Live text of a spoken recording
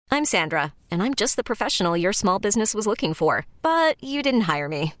I'm Sandra, and I'm just the professional your small business was looking for. But you didn't hire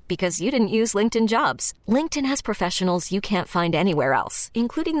me because you didn't use LinkedIn Jobs. LinkedIn has professionals you can't find anywhere else,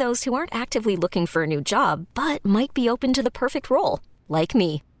 including those who aren't actively looking for a new job, but might be open to the perfect role, like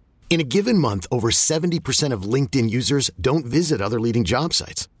me. In a given month, over 70% of LinkedIn users don't visit other leading job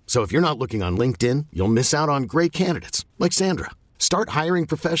sites. So if you're not looking on LinkedIn, you'll miss out on great candidates like Sandra. Start hiring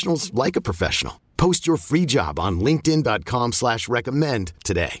professionals like a professional. Post your free job on linkedin.com/recommend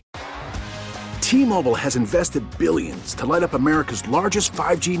today. T-Mobile has invested billions to light up America's largest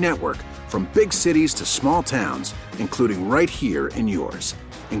 5G network, from big cities to small towns, including right here in yours.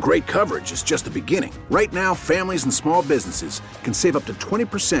 And great coverage is just the beginning. Right now, families and small businesses can save up to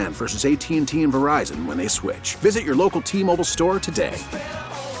 20% versus AT&T and Verizon when they switch. Visit your local T-Mobile store today.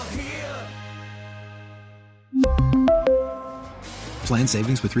 Plan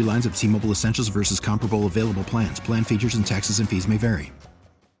savings with 3 lines of T-Mobile Essentials versus comparable available plans. Plan features and taxes and fees may vary.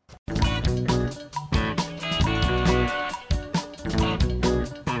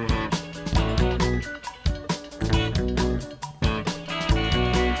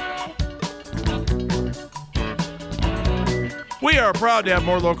 We are proud to have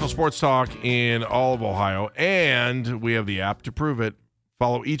more local sports talk in all of Ohio, and we have the app to prove it.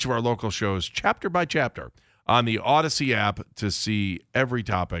 Follow each of our local shows chapter by chapter on the Odyssey app to see every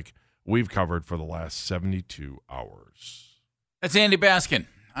topic we've covered for the last 72 hours. That's Andy Baskin.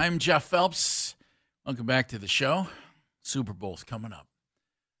 I'm Jeff Phelps. Welcome back to the show. Super Bowl's coming up.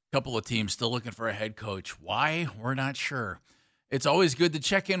 A couple of teams still looking for a head coach. Why? We're not sure. It's always good to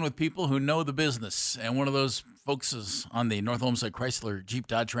check in with people who know the business, and one of those folks is on the North Olmsted Chrysler Jeep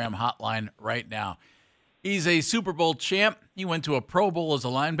Dodge Ram hotline right now. He's a Super Bowl champ. He went to a Pro Bowl as a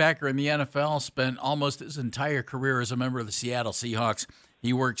linebacker in the NFL, spent almost his entire career as a member of the Seattle Seahawks.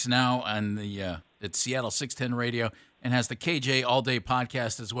 He works now on at Seattle 610 Radio and has the KJ All Day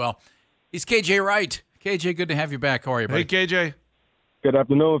podcast as well. He's KJ Wright. KJ, good to have you back. How are you, buddy? Hey, KJ. Good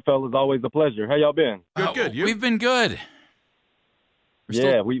afternoon, fellas. Always a pleasure. How y'all been? Good. You? We've been good.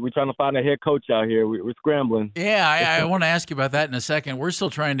 We're trying to find a head coach out here. We're scrambling. Yeah, I want to ask you about that in a second. We're still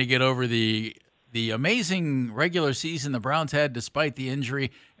trying to get over the amazing regular season the Browns had despite the injury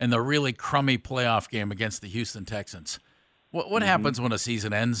and the really crummy playoff game against the Houston Texans. What happens when a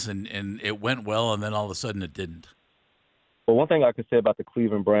season ends and it went well and then all of a sudden it didn't? Well, one thing I can say about the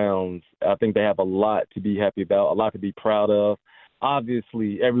Cleveland Browns, I think they have a lot to be happy about, a lot to be proud of.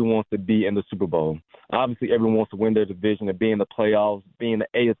 Obviously, everyone wants to be in the Super Bowl. Obviously, everyone wants to win their division and be in the playoffs, be in the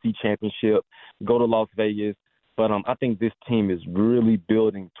AFC Championship, go to Las Vegas. But I think this team is really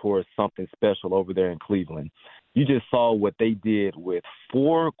building towards something special over there in Cleveland. You just saw what they did with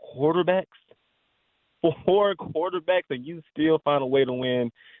 4 quarterbacks. 4 quarterbacks, and you still find a way to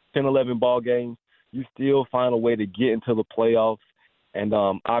win 10, 11 ball games. You still find a way to get into the playoffs. And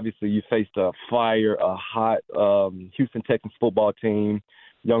obviously you faced a hot Houston Texans football team.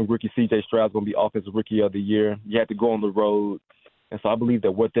 Young rookie C.J. Stroud's going to be Offensive Rookie of the Year. You had to go on the road. And so I believe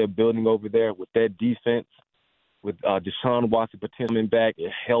that what they're building over there with that defense, with Deshaun Watson potentially back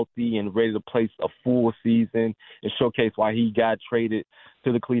and healthy and ready to play a full season and showcase why he got traded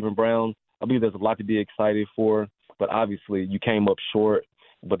to the Cleveland Browns, I believe there's a lot to be excited for. But obviously you came up short.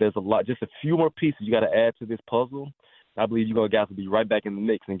 But there's just a few more pieces you got to add to this puzzle. I believe you guys will be right back in the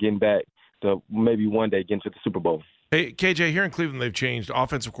mix and getting back to maybe one day getting to the Super Bowl. Hey, KJ, here in Cleveland, they've changed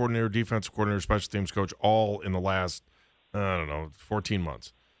offensive coordinator, defensive coordinator, special teams coach all in the last, 14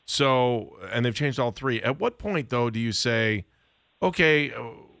 months. So, and they've changed all 3. At what point, though, do you say, okay,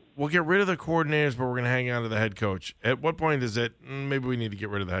 we'll get rid of the coordinators, but we're going to hang on to the head coach? At what point is it, maybe we need to get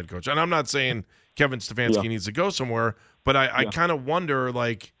rid of the head coach? And I'm not saying Kevin Stefanski needs to go somewhere, but I kind of wonder,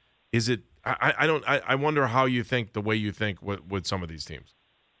 like, is it, I wonder how you think the way you think with some of these teams.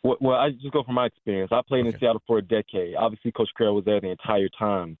 Well, I just go from my experience. I played in Seattle for a decade. Obviously, Coach Carroll was there the entire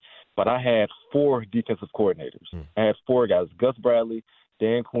time. But I had 4 defensive coordinators. I had 4 guys, Gus Bradley,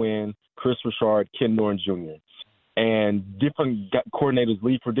 Dan Quinn, Chris Richard, Ken Norton Jr. And different coordinators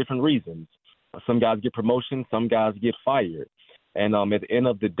leave for different reasons. Some guys get promotions, some guys get fired. And at the end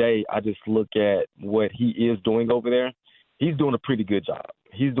of the day, I just look at what he is doing over there. He's doing a pretty good job.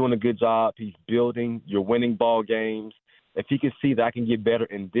 He's doing a good job. He's building. You're winning ball games. If he can see that I can get better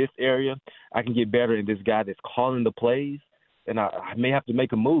in this area, I can get better in this guy that's calling the plays, and I may have to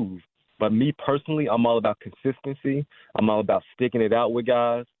make a move. But me personally, I'm all about consistency. I'm all about sticking it out with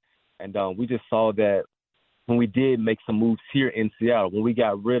guys. And we just saw that when we did make some moves here in Seattle, when we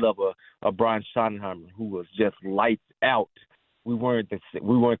got rid of a Brian Schottenheimer who was just lights out, we weren't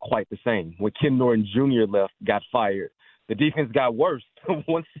quite the same. When Ken Norton Jr. got fired, the defense got worse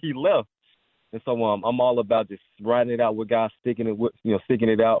once he left. And so I'm all about just riding it out with guys, sticking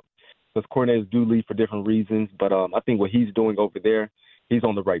it out. because coordinators do leave for different reasons. But I think what he's doing over there, he's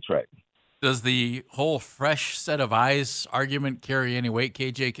on the right track. Does the whole fresh set of eyes argument carry any weight,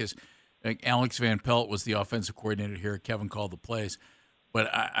 KJ? Because Alex Van Pelt was the offensive coordinator here. Kevin called the plays. But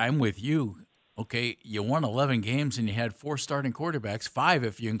I'm with you. Okay, you won 11 games and you had 4 starting quarterbacks, 5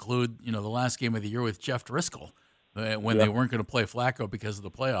 if you include, the last game of the year with Jeff Driscoll when they weren't going to play Flacco because of the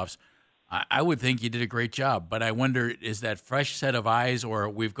playoffs. I would think you did a great job, but I wonder, is that fresh set of eyes, or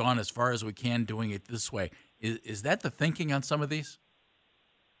we've gone as far as we can doing it this way? Is that the thinking on some of these?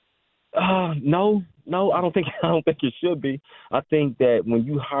 No, I don't think it should be. I think that when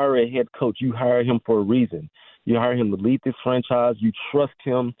you hire a head coach, you hire him for a reason. You hire him to lead this franchise. You trust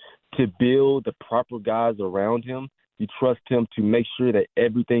him to build the proper guys around him. You trust him to make sure that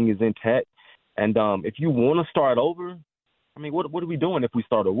everything is intact. And if you want to start over, I mean, what are we doing if we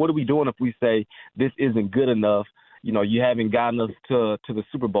start over? What are we doing if we say this isn't good enough? You haven't gotten us to the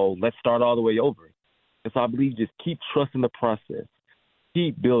Super Bowl. Let's start all the way over. And so I believe just keep trusting the process.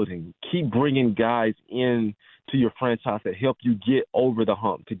 Keep building. Keep bringing guys in to your franchise that help you get over the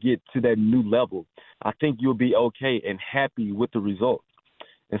hump, to get to that new level. I think you'll be okay and happy with the results.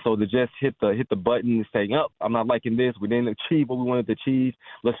 And so to just hit the button and say, I'm not liking this. We didn't achieve what we wanted to achieve.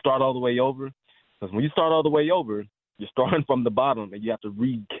 Let's start all the way over. Because when you start all the way over, you're starting from the bottom, and you have to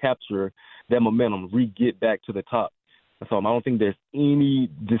recapture that momentum, re-get back to the top. And so I don't think there's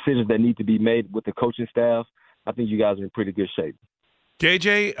any decisions that need to be made with the coaching staff. I think you guys are in pretty good shape.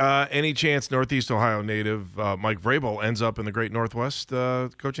 KJ, any chance Northeast Ohio native Mike Vrabel ends up in the Great Northwest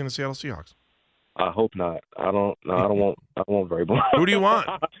coaching the Seattle Seahawks? I hope not. I don't want Vrabel. Who do you want?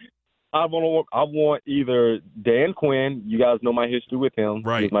 I want either Dan Quinn. You guys know my history with him.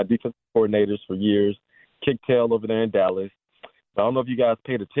 Right. He was my defensive coordinators for years. Kicked tail over there in Dallas. But I don't know if you guys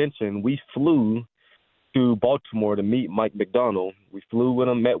paid attention. We flew to Baltimore to meet Mike McDonald. We flew with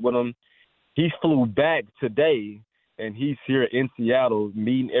him, met with him. He flew back today, and he's here in Seattle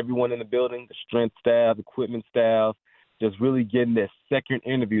meeting everyone in the building, the strength staff, equipment staff, just really getting that second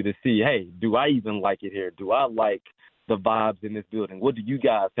interview to see, hey, do I even like it here? Do I like the vibes in this building? What do you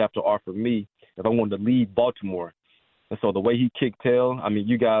guys have to offer me if I wanted to leave Baltimore? And so the way he kicked tail, I mean,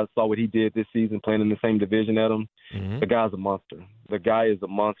 you guys saw what he did this season playing in the same division at him. Mm-hmm. The guy's a monster. The guy is a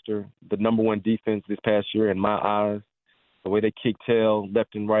monster. The number one defense this past year in my eyes. The way they kicked tail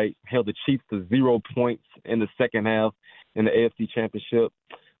left and right, held the Chiefs to 0 points in the second half in the AFC Championship.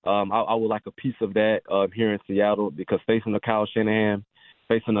 I would like a piece of that here in Seattle, because facing a Kyle Shanahan,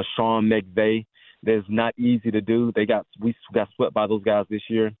 facing a Sean McVay, that's not easy to do. We got swept by those guys this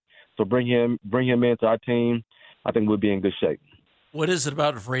year. So bring him into our team. I think we'll be in good shape. What is it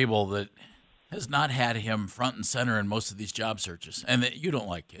about Vrabel that has not had him front and center in most of these job searches, and that you don't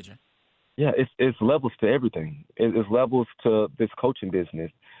like, KJ? Yeah, it's levels to everything. It's levels to this coaching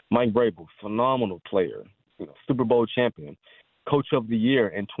business. Mike Vrabel, phenomenal player, Super Bowl champion, Coach of the Year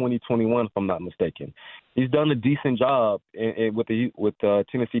in 2021, if I'm not mistaken. He's done a decent job with the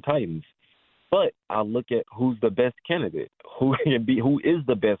Tennessee Titans. But I look at who's the best candidate, who is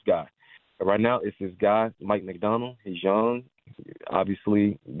the best guy. Right now, it's this guy, Mike McDonald. He's young.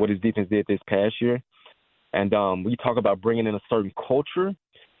 Obviously, what his defense did this past year. And we talk about bringing in a certain culture.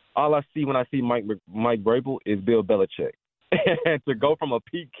 All I see when I see Mike Vrabel is Bill Belichick. And to go from a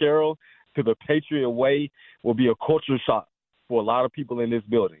Pete Carroll to the Patriot way will be a culture shock for a lot of people in this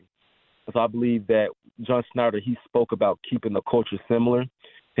building. So I believe that John Snyder, he spoke about keeping the culture similar.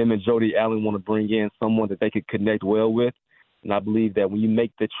 Him and Jody Allen want to bring in someone that they could connect well with. And I believe that when you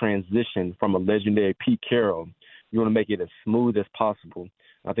make the transition from a legendary Pete Carroll, you want to make it as smooth as possible.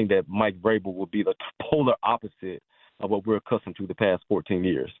 I think that Mike Vrabel will be the polar opposite of what we're accustomed to the past 14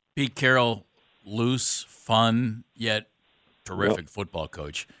 years. Pete Carroll, loose, fun, yet terrific football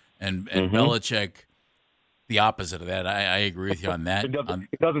coach. And Belichick, the opposite of that. I agree with you on that.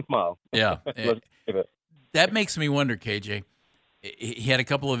 He doesn't smile. Yeah. That makes me wonder, KJ. He had a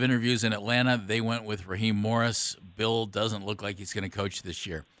couple of interviews in Atlanta. They went with Raheem Morris. Bill doesn't look like he's going to coach this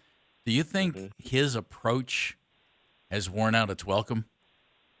year. Do you think his approach has worn out its welcome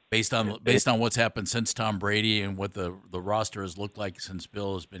based on what's happened since Tom Brady and what the roster has looked like since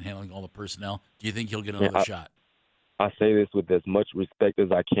Bill has been handling all the personnel? Do you think he'll get another shot? I say this with as much respect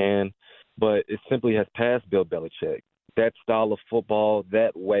as I can, but it simply has passed Bill Belichick. That style of football,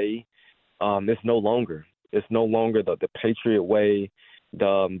 that way, it's no longer. It's no longer the Patriot way,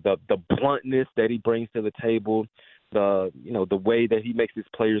 the bluntness that he brings to the table, the way that he makes his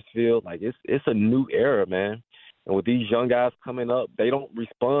players feel. Like it's a new era, man. And with these young guys coming up, they don't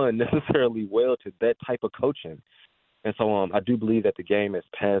respond necessarily well to that type of coaching. And so I do believe that the game has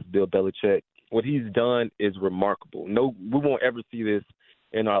passed Bill Belichick. What he's done is remarkable. No, we won't ever see this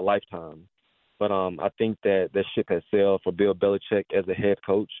in our lifetime. But I think that ship has sailed for Bill Belichick as a head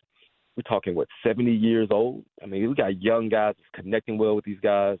coach. We're talking, 70 years old? I mean, we got young guys that's connecting well with these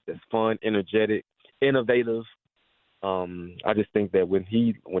guys, that's fun, energetic, innovative. I just think that when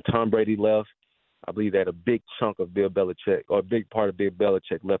Tom Brady left, I believe that a big chunk of Bill Belichick, or a big part of Bill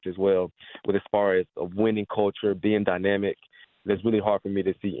Belichick, left as well, with as far as a winning culture, being dynamic. It's really hard for me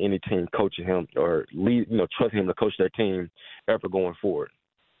to see any team coaching him or trusting him to coach their team ever going forward.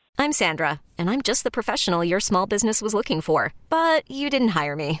 I'm Sandra, and I'm just the professional your small business was looking for. But you didn't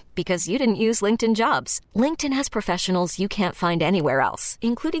hire me because you didn't use LinkedIn Jobs. LinkedIn has professionals you can't find anywhere else,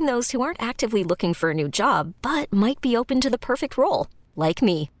 including those who aren't actively looking for a new job, but might be open to the perfect role, like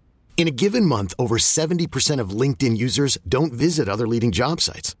me. In a given month, over 70% of LinkedIn users don't visit other leading job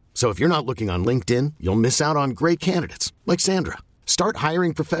sites. So if you're not looking on LinkedIn, you'll miss out on great candidates like Sandra. Start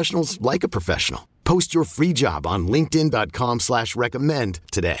hiring professionals like a professional. Post your free job on linkedin.com/recommend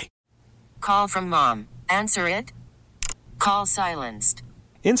today. Call from mom. Answer it. Call silenced.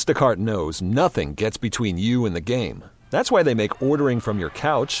 Instacart knows nothing gets between you and the game. That's why they make ordering from your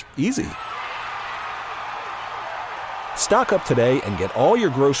couch easy. Stock up today and get all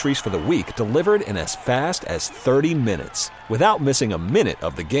your groceries for the week delivered in as fast as 30 minutes without missing a minute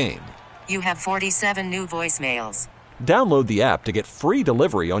of the game. You have 47 new voicemails. Download the app to get free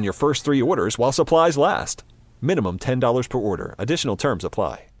delivery on your first 3 orders while supplies last. Minimum $10 per order. Additional terms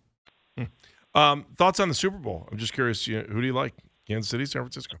apply. Thoughts on the Super Bowl? I'm just curious, who do you like? Kansas City, San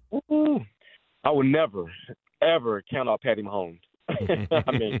Francisco? I would never, ever count out Patty Mahomes.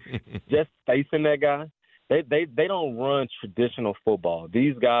 I mean, just facing that guy. They don't run traditional football.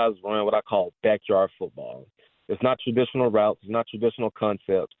 These guys run what I call backyard football. It's not traditional routes. It's not traditional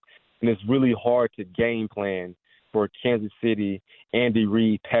concepts. And it's really hard to game plan for Kansas City, Andy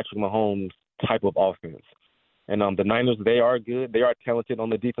Reid, Patrick Mahomes type of offense. And the Niners, they are good. They are talented on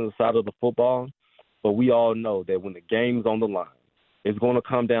the defensive side of the football. But we all know that when the game's on the line, it's going to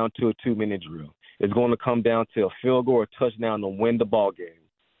come down to a 2-minute drill. It's going to come down to a field goal or touchdown to win the ball game.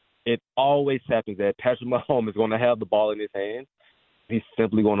 It always happens that Patrick Mahomes is going to have the ball in his hands. He's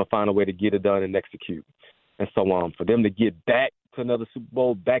simply going to find a way to get it done and execute. And so for them to get back to another Super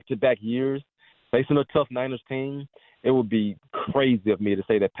Bowl back-to-back years, facing a tough Niners team, it would be crazy of me to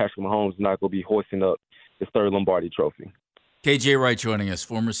say that Patrick Mahomes is not going to be hoisting up his 3rd Lombardi trophy. KJ Wright joining us,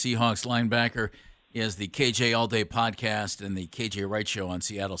 former Seahawks linebacker. He has the KJ All Day podcast and the KJ Wright Show on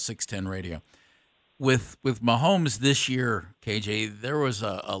Seattle 610 Radio. With Mahomes this year, KJ, there was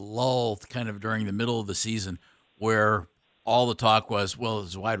a lull kind of during the middle of the season where all the talk was, well,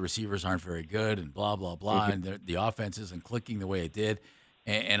 his wide receivers aren't very good and blah, blah, blah, and the offense isn't clicking the way it did.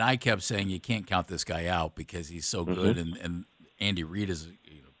 And I kept saying you can't count this guy out because he's so good, and Andy Reid is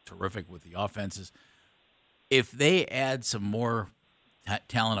terrific with the offenses. If they add some more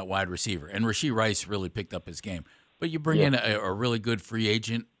talent at wide receiver, and Rashee Rice really picked up his game, but you bring in a really good free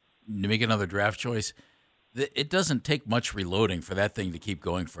agent to make another draft choice, it doesn't take much reloading for that thing to keep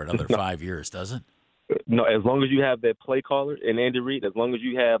going for another 5 years, does it? No, as long as you have that play caller in Andy Reid, as long as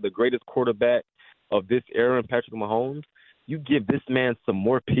you have the greatest quarterback of this era in Patrick Mahomes, you give this man some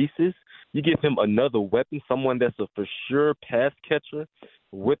more pieces. You give him another weapon, someone that's a for sure pass catcher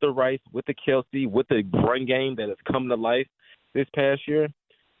with the Rice, with the Kelsey, with the run game that has come to life this past year.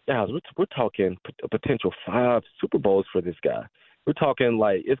 Guys, we're talking a potential 5 Super Bowls for this guy. We're talking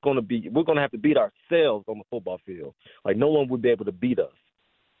like we're going to have to beat ourselves on the football field. Like no one would be able to beat us.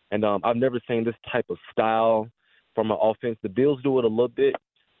 And I've never seen this type of style from an offense. The Bills do it a little bit,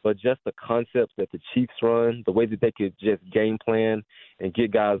 but just the concepts that the Chiefs run, the way that they could just game plan and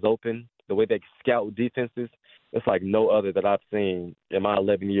get guys open, the way they scout defenses, it's like no other that I've seen in my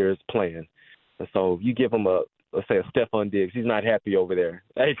 11 years playing. And so you give him let's say a Stephon Diggs. He's not happy over there.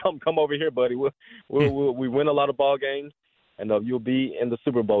 Hey, come over here, buddy. We win a lot of ball games, and you'll be in the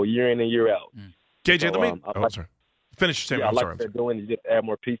Super Bowl year in and year out. KJ, sorry. Finish your statement. Yeah, what they're doing. You just add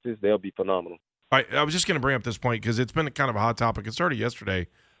more pieces, they'll be phenomenal. All right, I was just going to bring up this point because it's been kind of a hot topic. It started yesterday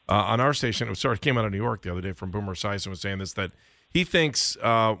on our station. It came out of New York the other day from Boomer Esiason was saying this, that he thinks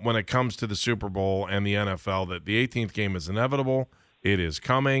when it comes to the Super Bowl and the NFL that the 18th game is inevitable, it is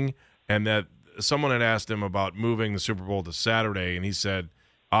coming, and that someone had asked him about moving the Super Bowl to Saturday, and he said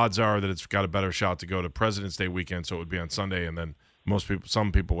odds are that it's got a better shot to go to President's Day weekend, so it would be on Sunday, and then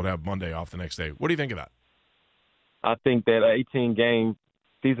some people would have Monday off the next day. What do you think of that? I think that 18-game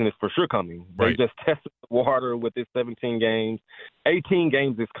season is for sure coming. Right. They just tested the water with this 17 games. 18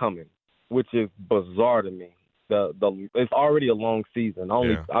 games is coming, which is bizarre to me. It's already a long season.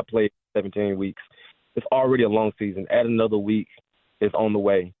 I played 17 weeks. It's already a long season. Add another week, it's on the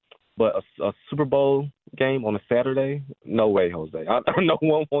way. But a Super Bowl game on a Saturday, no way, Jose. No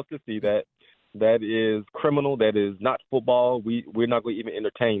one wants to see that. That is criminal. That is not football. We're not going to even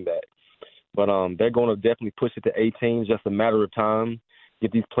entertain that. But they're going to definitely push it to 18, just a matter of time,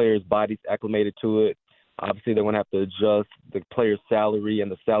 get these players' bodies acclimated to it. Obviously, they're going to have to adjust the player's salary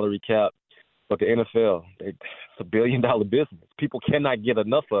and the salary cap. But the NFL, it's a billion-dollar business. People cannot get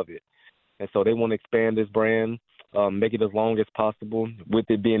enough of it. And so they want to expand this brand, make it as long as possible, with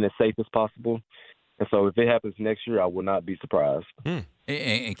it being as safe as possible. And so if it happens next year, I will not be surprised. And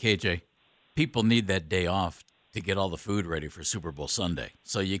KJ, people need that day off to get all the food ready for Super Bowl Sunday.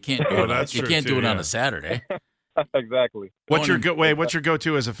 So you can't do it. You can't do it on a Saturday. Exactly. What's your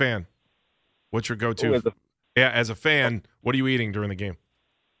go-to as a fan? What's your go-to? As a fan, what are you eating during the game?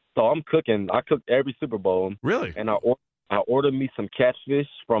 So I'm cooking. I cook every Super Bowl. Really? And I order me some catfish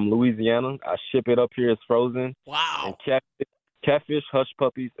from Louisiana. I ship it up here as frozen. Wow. And catfish, hush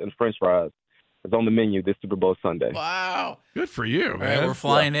puppies, and French fries. It's on the menu this Super Bowl Sunday. Wow. Good for you, man. All right, we're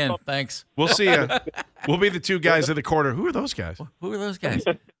flying in. Thanks. We'll see you. We'll be the two guys in the corner. Who are those guys? Who are those guys?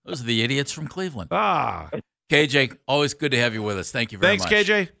 Those are the idiots from Cleveland. KJ, always good to have you with us. Thank you very much. Thanks,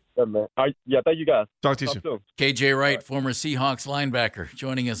 KJ. Yeah, man. Thank you guys. Talk to you soon. KJ Wright, former Seahawks linebacker,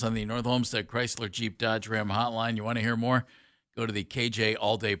 joining us on the North Olmsted Chrysler Jeep Dodge Ram hotline. You want to hear more? Go to the KJ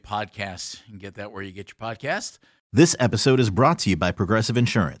All Day podcast and get that where you get your podcast. This episode is brought to you by Progressive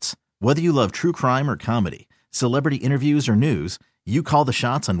Insurance. Whether you love true crime or comedy, celebrity interviews or news, you call the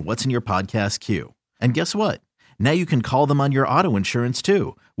shots on what's in your podcast queue. And guess what? Now you can call them on your auto insurance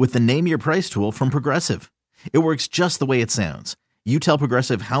too with the Name Your Price tool from Progressive. It works just the way it sounds. You tell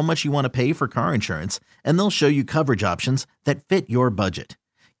Progressive how much you want to pay for car insurance, and they'll show you coverage options that fit your budget.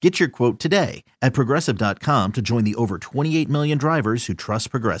 Get your quote today at Progressive.com to join the over 28 million drivers who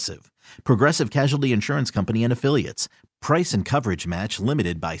trust Progressive. Progressive Casualty Insurance Company and Affiliates. Price and coverage match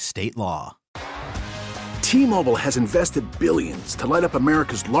limited by state law. T-Mobile has invested billions to light up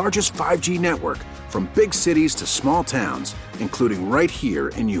America's largest 5G network, from big cities to small towns, including right here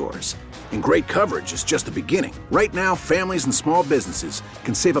in yours. And great coverage is just the beginning. Right now, families and small businesses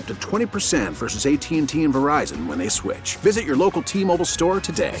can save up to 20% versus AT&T and Verizon when they switch. Visit your local T-Mobile store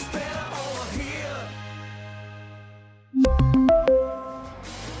today.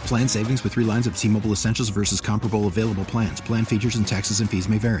 Plan savings with 3 lines of T-Mobile Essentials versus comparable available plans. Plan features and taxes and fees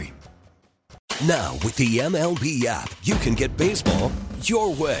may vary. Now, with the MLB app, you can get baseball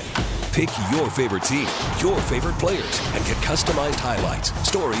your way. Pick your favorite team, your favorite players, and get customized highlights,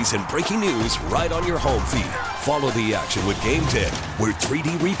 stories, and breaking news right on your home feed. Follow the action with Game Day, where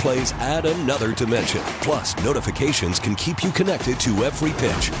 3D replays add another dimension. Plus, notifications can keep you connected to every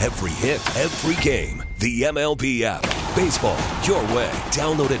pitch, every hit, every game. The MLB app. Baseball your way.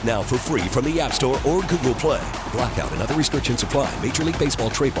 Download it now for free from the App Store or Google Play. Blackout and other restrictions apply. Major League Baseball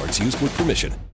trademarks used with permission.